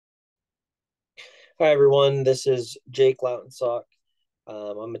Hi, everyone. This is Jake Lautensock.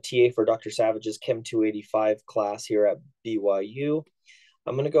 I'm a TA for Dr. Savage's Chem 285 class here at BYU.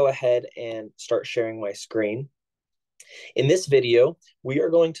 I'm going to go ahead and start sharing my screen. In this video, we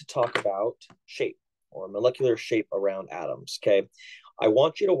are going to talk about shape or molecular shape around atoms, okay? I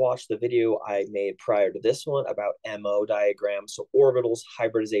want you to watch the video I made prior to this one about MO diagrams, so orbitals,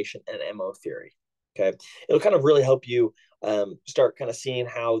 hybridization, and MO theory, okay? It'll kind of really help you start kind of seeing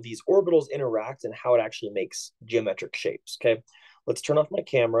how these orbitals interact and how it actually makes geometric shapes, okay? Let's turn off my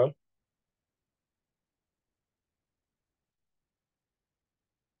camera.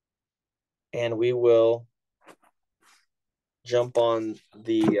 And we will jump on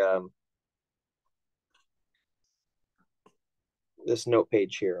the this note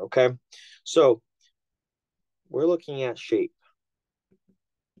page here, okay? So we're looking at shape,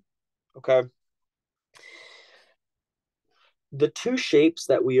 okay? The two shapes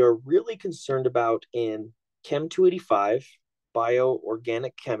that we are really concerned about in Chem 285,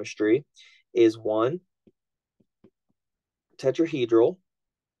 bioorganic chemistry, is one, tetrahedral,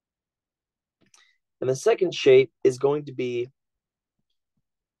 and the second shape is going to be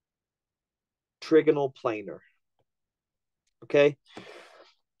trigonal planar, okay?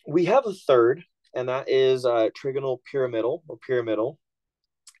 We have a third, and that is trigonal pyramidal or pyramidal,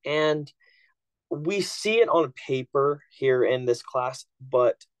 and we see it on paper here in this class,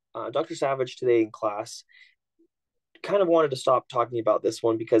 but Dr. Savage today in class kind of wanted to stop talking about this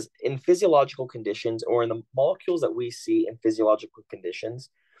one because in physiological conditions or in the molecules that we see in physiological conditions,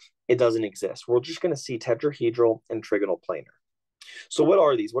 it doesn't exist. We're just going to see tetrahedral and trigonal planar. So what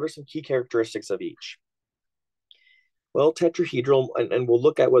are these? What are some key characteristics of each? Well, tetrahedral, and we'll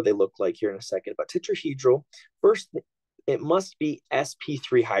look at what they look like here in a second, but tetrahedral, first, it must be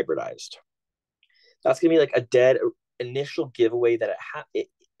sp3 hybridized. That's going to be like a dead initial giveaway that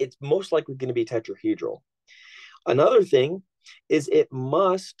it's most likely going to be tetrahedral. Another thing is it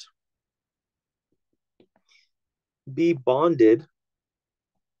must be bonded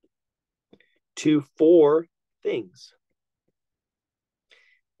to four things.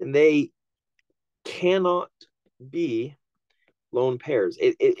 And they cannot be lone pairs.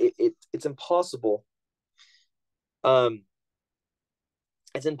 It's impossible.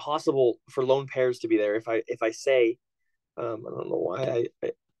 It's impossible for lone pairs to be there. If I say, I don't know why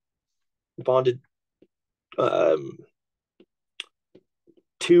I bonded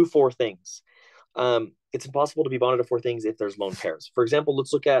to four things. It's impossible to be bonded to four things if there's lone pairs. For example,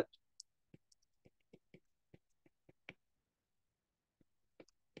 let's look at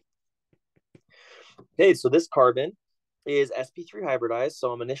okay, so this carbon is sp3 hybridized,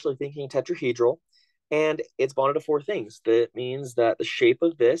 so I'm initially thinking tetrahedral, and it's bonded to four things. That means that the shape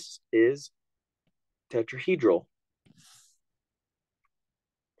of this is tetrahedral.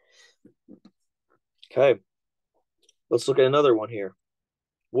 Okay, let's look at another one here.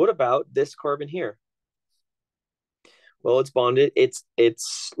 What about this carbon here? Well, it's bonded. Let's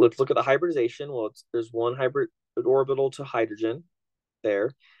look at the hybridization. Well, there's one hybrid orbital to hydrogen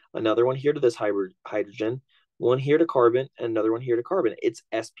there, another one here to this hydrogen, one here to carbon, and another one here to carbon. It's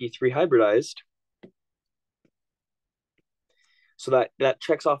sp3 hybridized. So that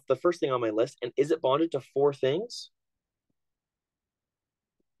checks off the first thing on my list. And is it bonded to four things?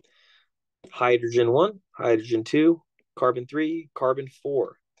 Hydrogen 1, hydrogen 2, carbon 3, carbon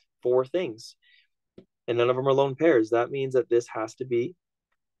 4. Four things. And none of them are lone pairs. That means that this has to be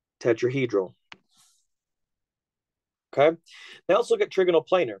tetrahedral. Okay. Now let's look at trigonal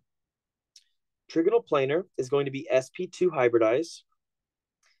planar. Trigonal planar is going to be sp2 hybridized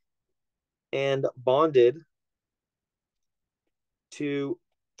and bonded to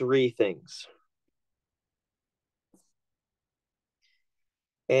three things.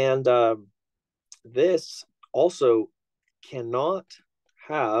 And this also cannot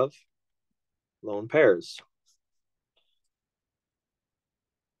have lone pairs.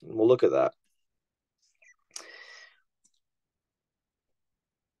 And we'll look at that.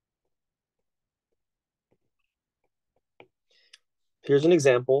 Here's an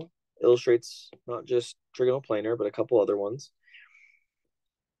example. Illustrates not just trigonal planar, but a couple other ones.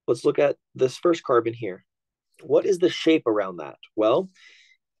 Let's look at this first carbon here. What is the shape around that? Well,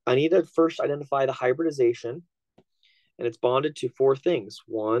 I need to first identify the hybridization, and it's bonded to four things.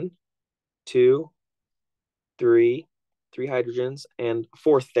 1, 2, 3 hydrogens, and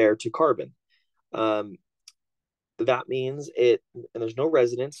fourth there to carbon. That means and there's no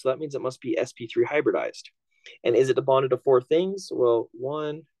resonance, so that means it must be sp3 hybridized. And is it bonded to four things? Well,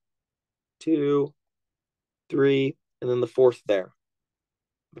 1, 2, 3, and then the fourth there,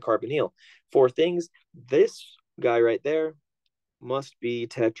 the carbonyl. Four things. This guy right there must be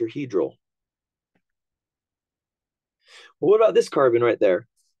tetrahedral. Well, what about this carbon right there?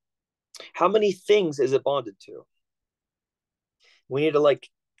 How many things is it bonded to? We need to like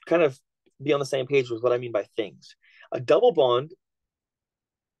kind of be on the same page with what I mean by things. A double bond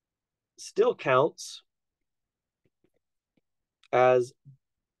still counts as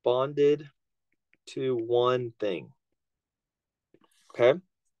bonded to one thing. Okay.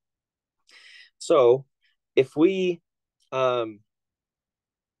 So if we um,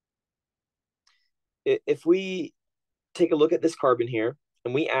 if we take a look at this carbon here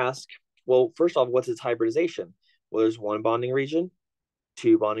and we ask, well, first off, what's its hybridization? Well, there's one bonding region,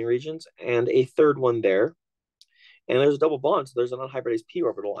 two bonding regions, and a third one there. And there's a double bond, so there's an unhybridized p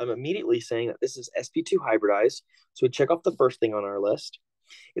orbital. I'm immediately saying that this is sp2 hybridized. So we check off the first thing on our list.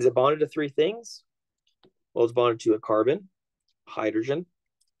 Is it bonded to three things? Well, it's bonded to a carbon, hydrogen,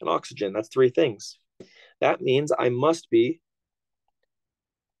 and oxygen. That's three things. That means I must be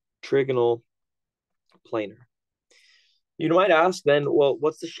trigonal planar. You might ask then, well,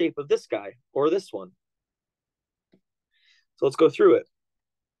 what's the shape of this guy or this one? So let's go through it.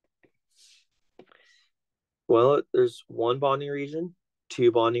 Well, there's one bonding region,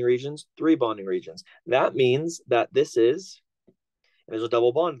 two bonding regions, three bonding regions. That means that this is, and there's a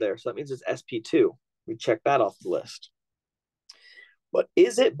double bond there. So that means it's sp2. We check that off the list. But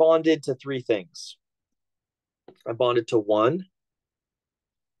is it bonded to three things? I bonded to one.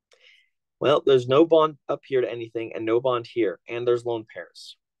 Well, there's no bond up here to anything and no bond here. And there's lone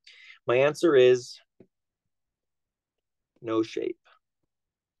pairs. My answer is no shape.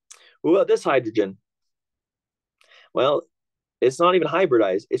 What about this hydrogen? Well, it's not even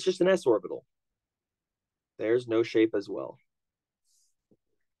hybridized. It's just an s orbital. There's no shape as well.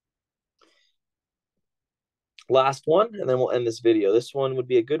 Last one, and then we'll end this video. This one would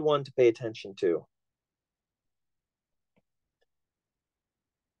be a good one to pay attention to.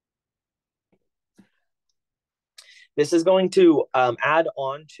 This is going to add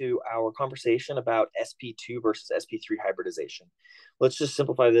on to our conversation about sp2 versus sp3 hybridization. Let's just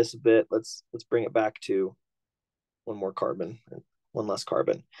simplify this a bit. Let's bring it back to one more carbon, one less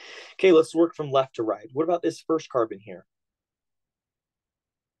carbon. Okay, let's work from left to right. What about this first carbon here?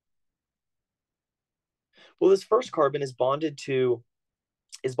 Well, this first carbon is bonded to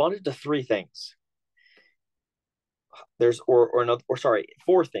three things. There's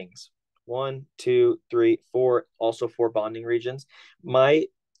four things. One, two, three, four, also four bonding regions.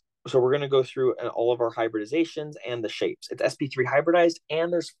 So we're going to go through all of our hybridizations and the shapes. It's sp3 hybridized,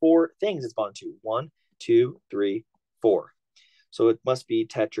 and there's four things it's bonded to. One, two, three, four. So it must be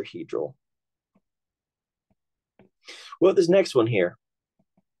tetrahedral. Well, this next one here.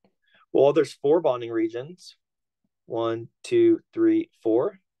 Well, there's four bonding regions. One, two, three,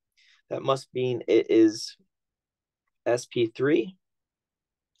 four. That must mean it is sp3.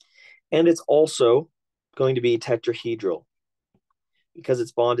 And it's also going to be tetrahedral because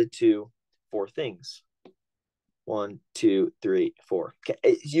it's bonded to four things. One, two, three, four.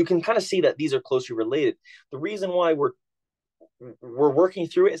 Okay. You can kind of see that these are closely related. The reason why we're working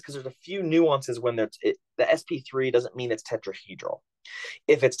through it is because there's a few nuances when the sp3 doesn't mean it's tetrahedral.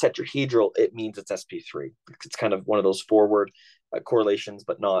 If it's tetrahedral, it means it's sp3. It's kind of one of those forward correlations,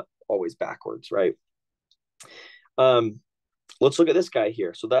 but not always backwards, right? Let's look at this guy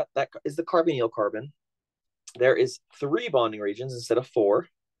here. So that is the carbonyl carbon. There is three bonding regions instead of four.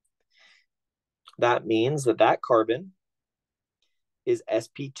 That means that carbon is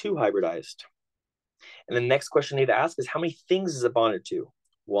sp2 hybridized. And the next question I need to ask is how many things is it bonded to?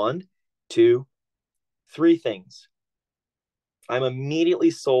 One, two, three things. I'm immediately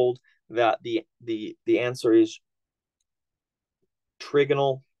sold that the answer is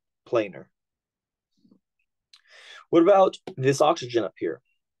trigonal planar. What about this oxygen up here?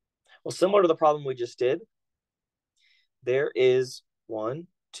 Well, similar to the problem we just did, there is one,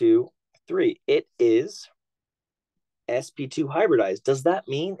 two, three. It is sp2 hybridized. Does that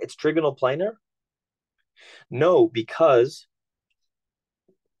mean it's trigonal planar? No, because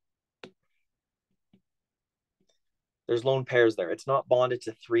there's lone pairs there. It's not bonded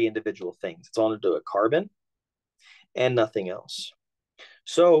to three individual things. It's bonded to a carbon and nothing else.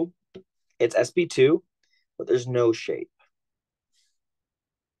 So it's sp2, but there's no shape.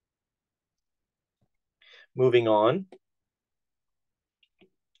 Moving on.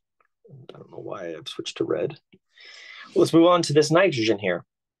 I don't know why I've switched to red. Let's move on to this nitrogen here.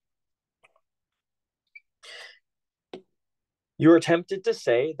 You're tempted to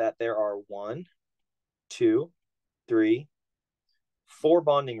say that there are one, two, three, four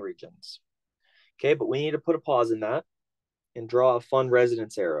bonding regions. Okay, but we need to put a pause in that and draw a fun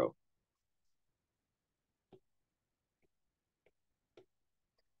resonance arrow.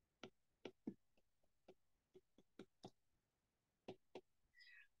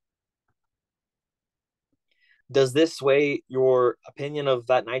 Does this sway your opinion of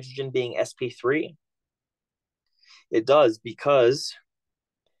that nitrogen being sp3? It does, because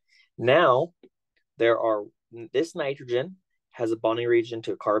now this nitrogen has a bonding region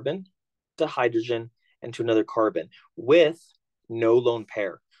to a carbon, to hydrogen, and to another carbon with no lone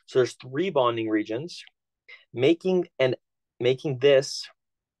pair. So there's 3 bonding regions, making this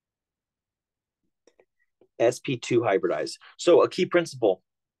sp2 hybridized. So a key principle: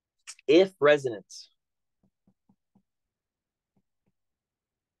 if resonance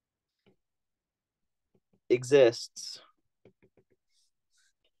exists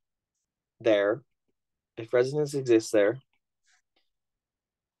there,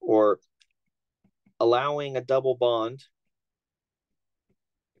 or allowing a double bond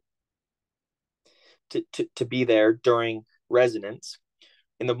to be there during resonance,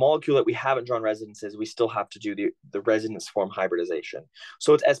 in the molecule that we haven't drawn resonances, we still have to do the resonance form hybridization.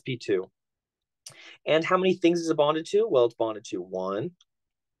 So it's sp2. And how many things is it bonded to? Well, it's bonded to 1,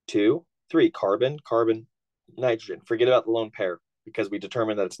 2, 3, carbon, carbon, nitrogen. Forget about the lone pair, because we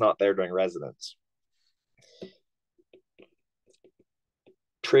determined that it's not there during resonance.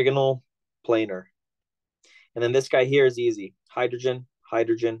 Trigonal planar. And then this guy here is easy. Hydrogen,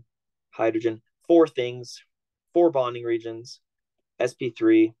 hydrogen, hydrogen. 4 things, 4 bonding regions,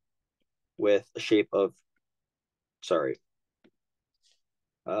 sp3 with a shape of,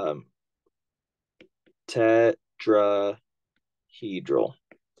 tetrahedral.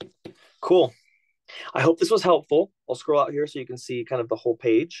 Cool. I hope this was helpful. I'll scroll out here so you can see kind of the whole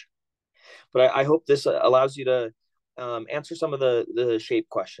page. But I hope this allows you to answer some of the shape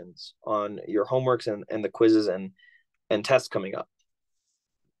questions on your homeworks and the quizzes and tests coming up.